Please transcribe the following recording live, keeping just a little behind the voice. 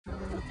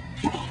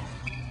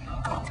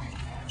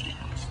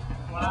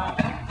Wow,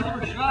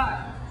 clever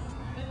shot.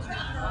 Good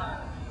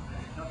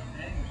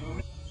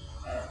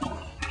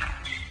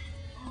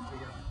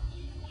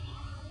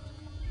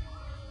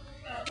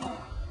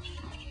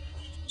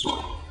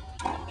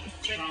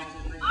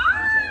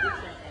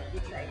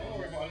try.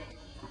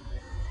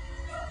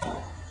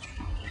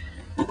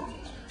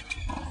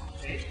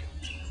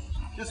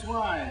 Just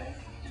one.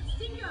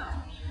 Bingo.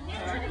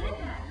 Next to the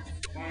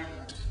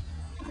net.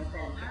 No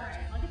problem. All right,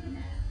 I'll get the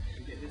net.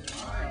 You get this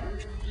one. All right,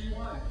 3-1.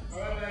 All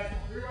right, guys.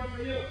 3-1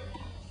 for you. All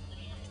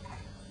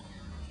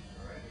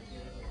right.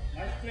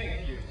 Nice thing,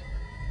 you.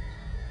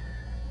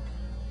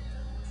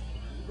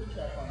 Good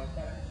shot on us.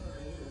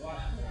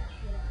 Watch.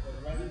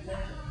 Right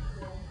attention.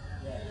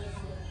 Yeah.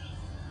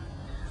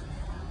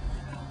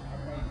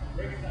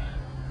 Break it down.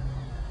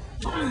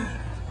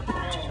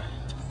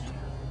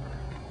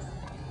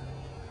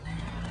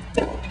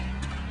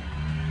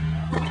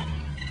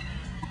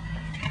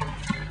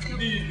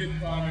 Leave it,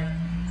 Connor.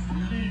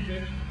 Leave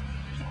it.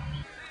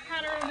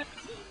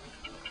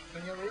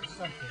 Can you reach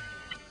something?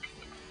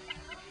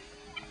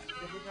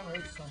 If you can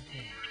reach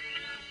something.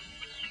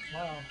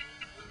 Wow.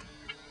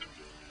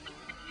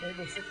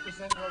 Maybe 6%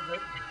 was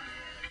it.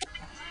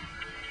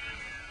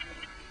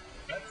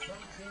 That's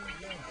something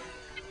good.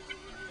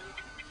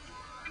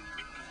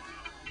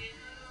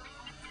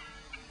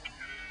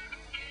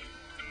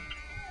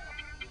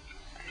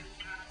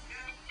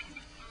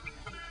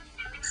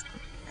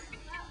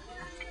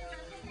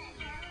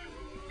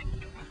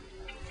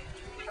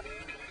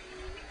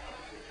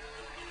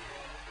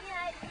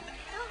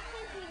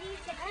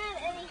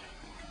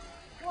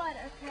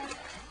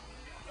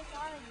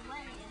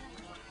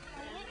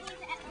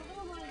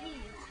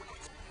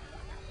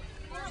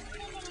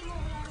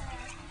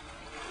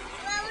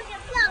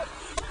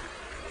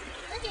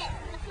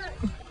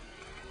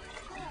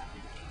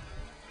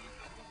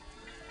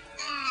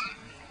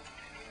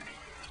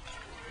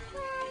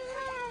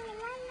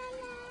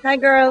 Hi,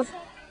 girls.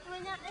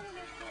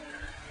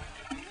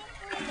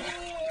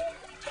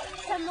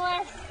 Some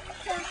more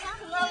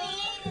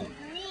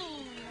green.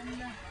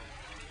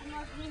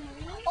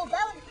 Oh,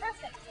 that was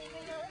perfect.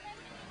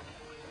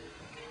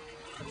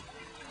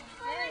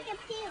 Like a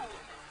peel.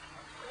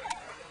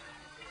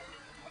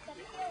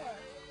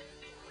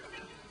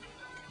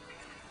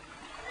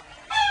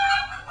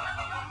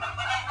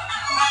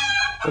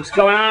 What's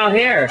going on out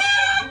here?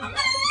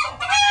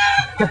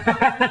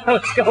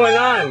 What's going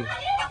on?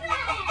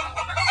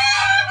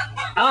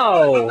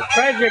 Oh,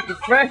 Frederick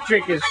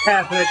is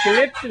having a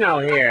conniption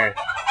out here.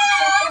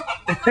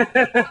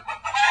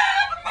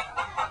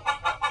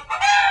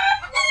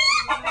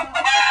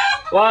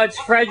 Well, it's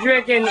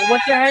Frederick and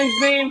what's the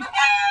hen's name?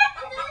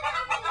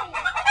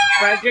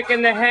 Frederick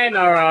and the hen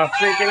are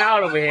freaking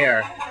out over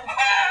here.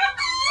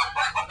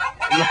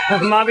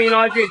 Mommy and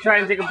Audrey are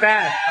trying to take a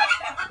bath.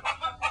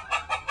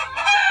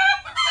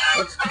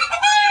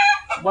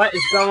 What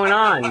is going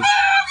on?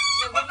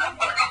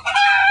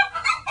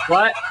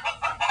 What?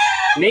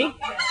 Me?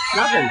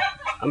 Nothing.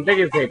 I'm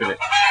videotaping it.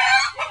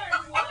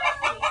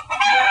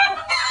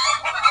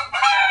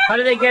 How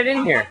did they get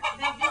in here?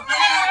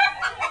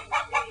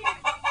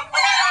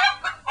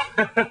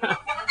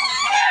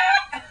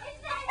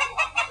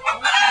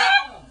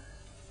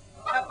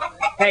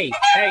 Hey,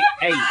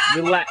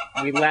 relax.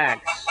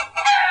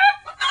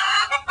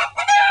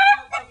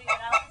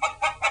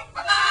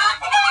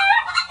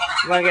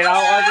 You wanna get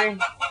out, Audrey?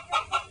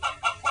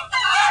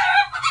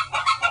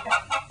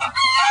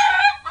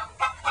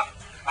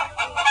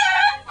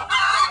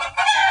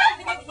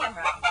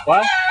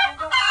 What?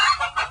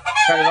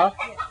 Shut it off?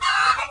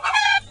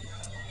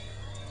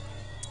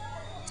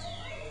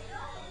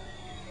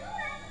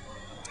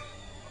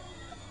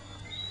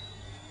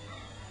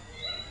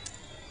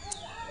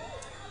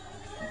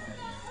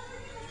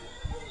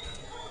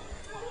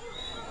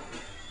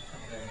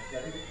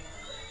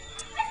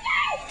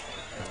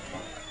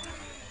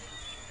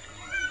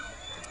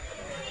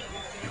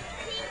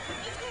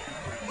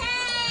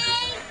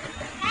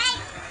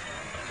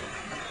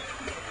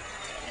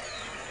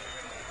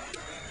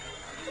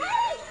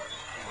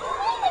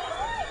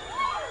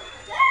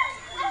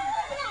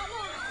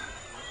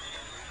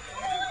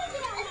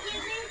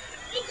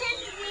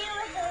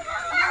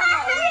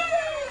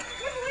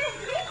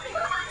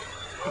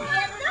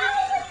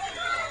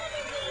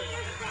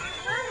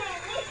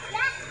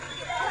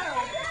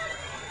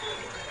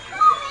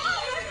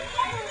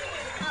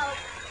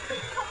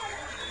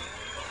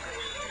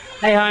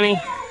 Hey, honey.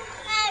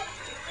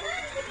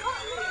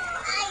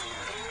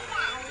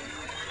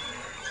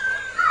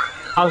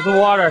 How's the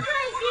water?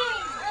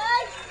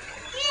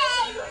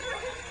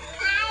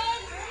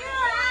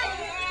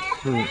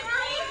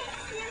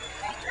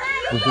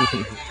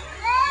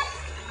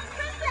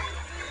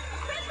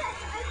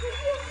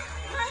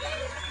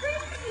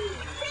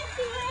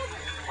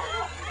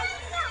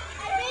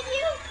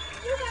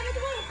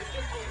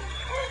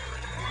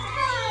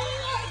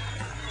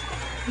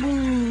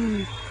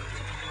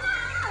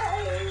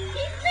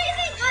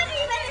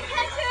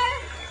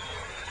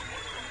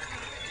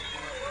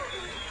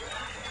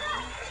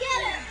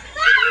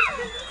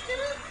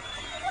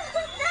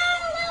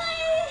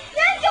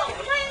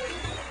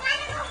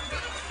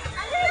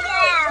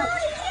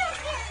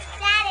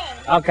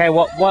 Okay,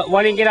 well,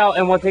 why don't you get out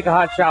and we'll take a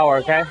hot shower,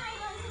 okay?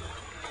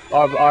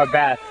 Or a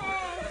bath. Well,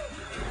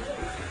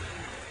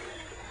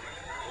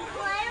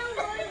 I don't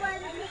really want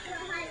to take a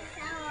hot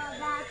shower or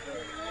bath.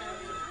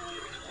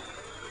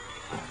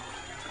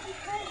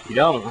 You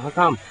don't? How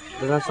come?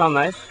 Doesn't that sound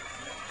nice?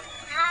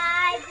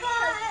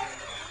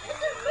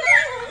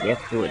 You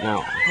have to do it now.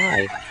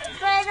 Why?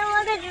 But I don't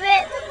want to do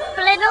it.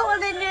 But I don't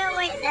want to do it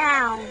right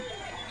now.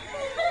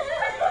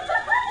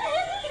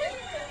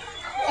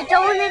 I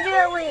don't want to do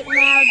it right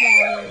now,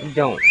 Daddy. You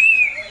don't.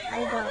 I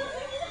don't.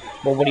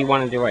 Well, what do you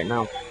want to do right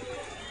now?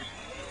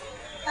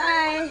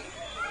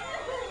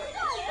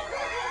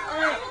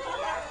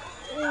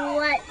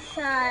 What's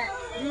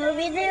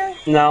movie do?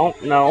 No,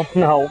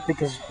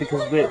 because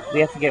we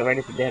have to get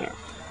ready for dinner.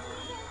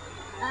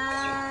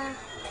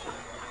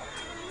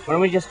 Why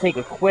don't we just take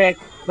a quick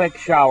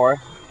shower,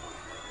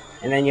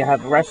 and then you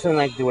have the rest of the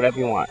night to do whatever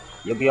you want.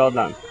 You'll be all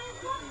done.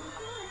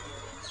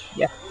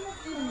 Yeah.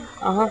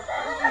 Uh-huh.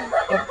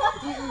 Yeah.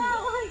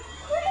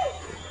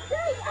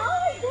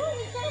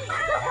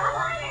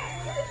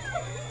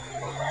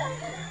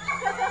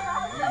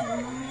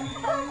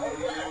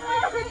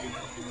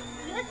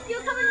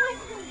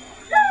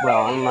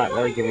 Well, I'm not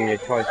really giving you a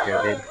choice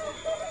here, babe.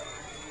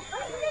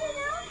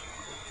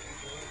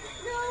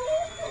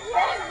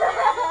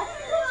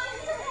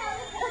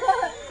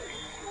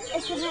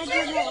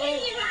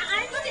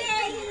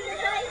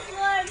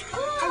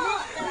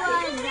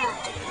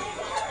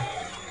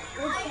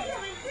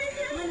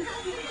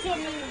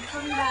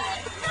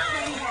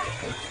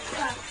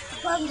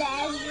 From the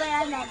edge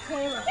right on that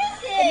table.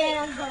 And then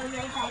I'm going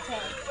right back in.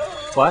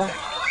 What?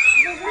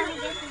 They're going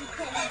to get some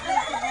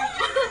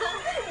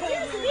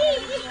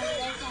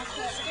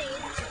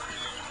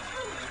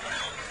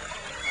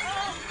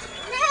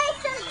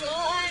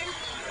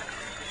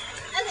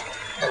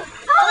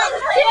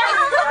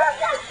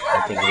I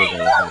think we're going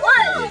to have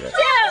to do this.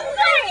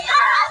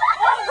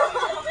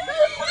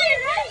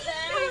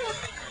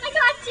 I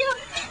got you.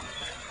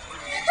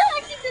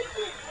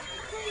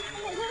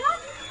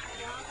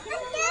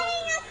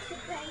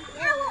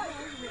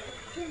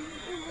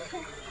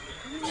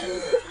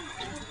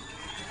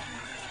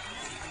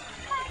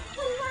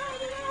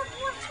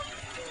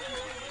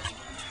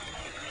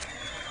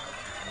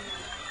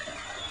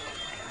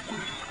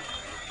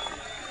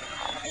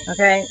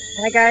 Okay.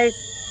 Hi, guys.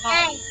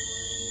 Hey.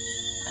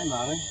 Hi,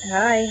 Mommy.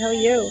 Hi. How are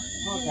you?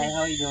 Okay,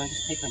 how are you doing?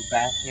 Just taking a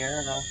bath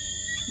here.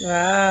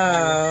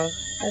 Wow.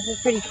 This is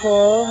pretty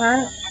cool,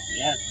 huh?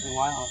 Yeah, it's been a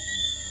while.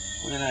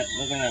 We're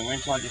gonna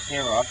rinse all this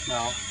hair off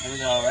now. Here we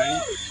go,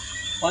 ready?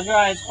 Close your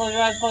eyes, close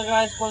your eyes, close your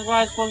eyes, close your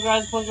eyes, close your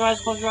eyes, close your eyes,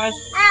 close your eyes.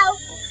 Ow.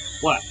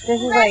 What? This is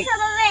There's like,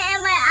 some of it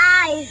in my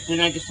eyes.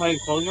 Didn't I just tell you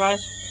to close your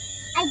eyes?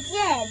 I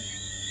did.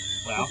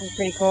 Well. this is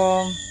pretty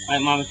cool.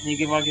 Alright, Mama, can you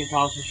give Audrey a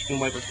towel so she can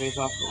wipe her face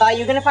off? Are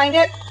you gonna find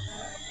it?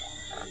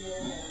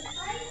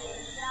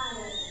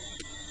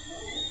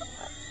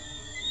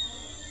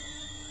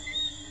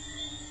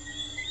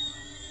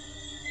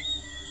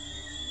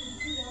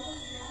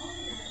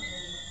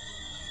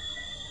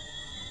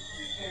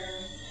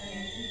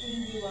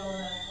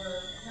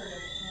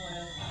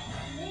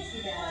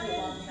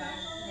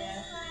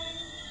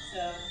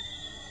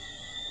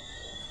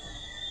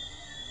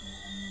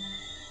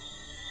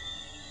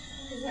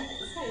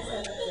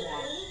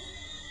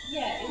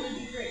 Yeah, it would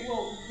be great.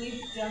 Well,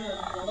 we've done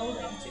the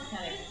loading to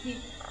kind of keep.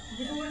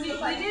 Because we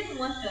didn't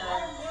want the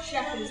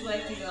chef and his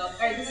wife to go, all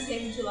right, this is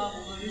taking too long,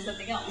 we'll go do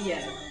something else.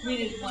 Yeah. We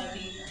didn't want to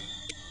be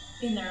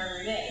in there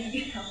every day,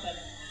 you know. But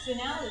so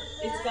now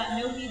it's got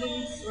no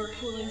heating or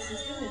cooling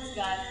system. It's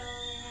got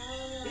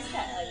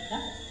like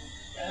nothing.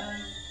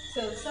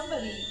 So if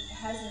somebody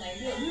has an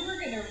idea, we were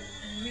gonna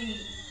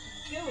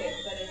redo it,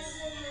 but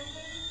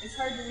it's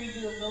hard to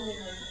redo a building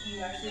like if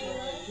you actually don't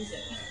want to use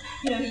it.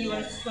 You know, you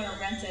just want to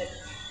rent it.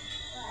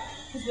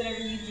 Because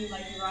whatever you do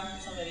might be wrong for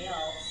somebody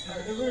else. Or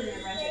we're going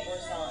to rent it or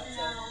sell it.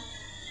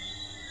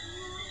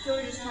 So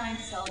we're just trying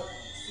to sell it,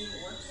 see if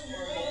it works,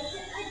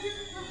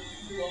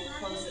 or we'll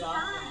close it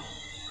off.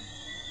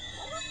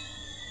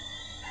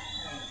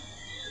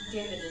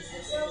 David is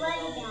this. He doesn't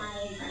want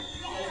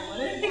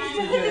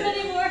to do it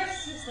anymore.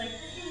 It's just like,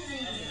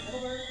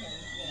 it'll work, and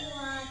you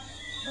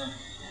know.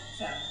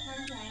 So.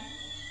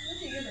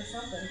 Give her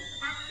something.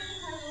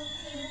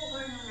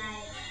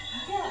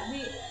 Yeah,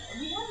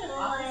 we have an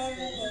office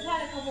space. We've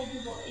had a couple of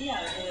people.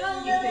 Yeah, it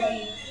could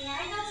be I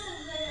know some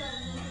good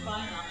ones.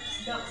 fine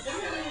office. Some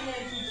really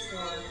good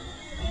store.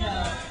 No,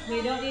 we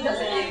don't need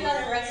Doesn't a need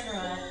another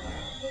restaurant.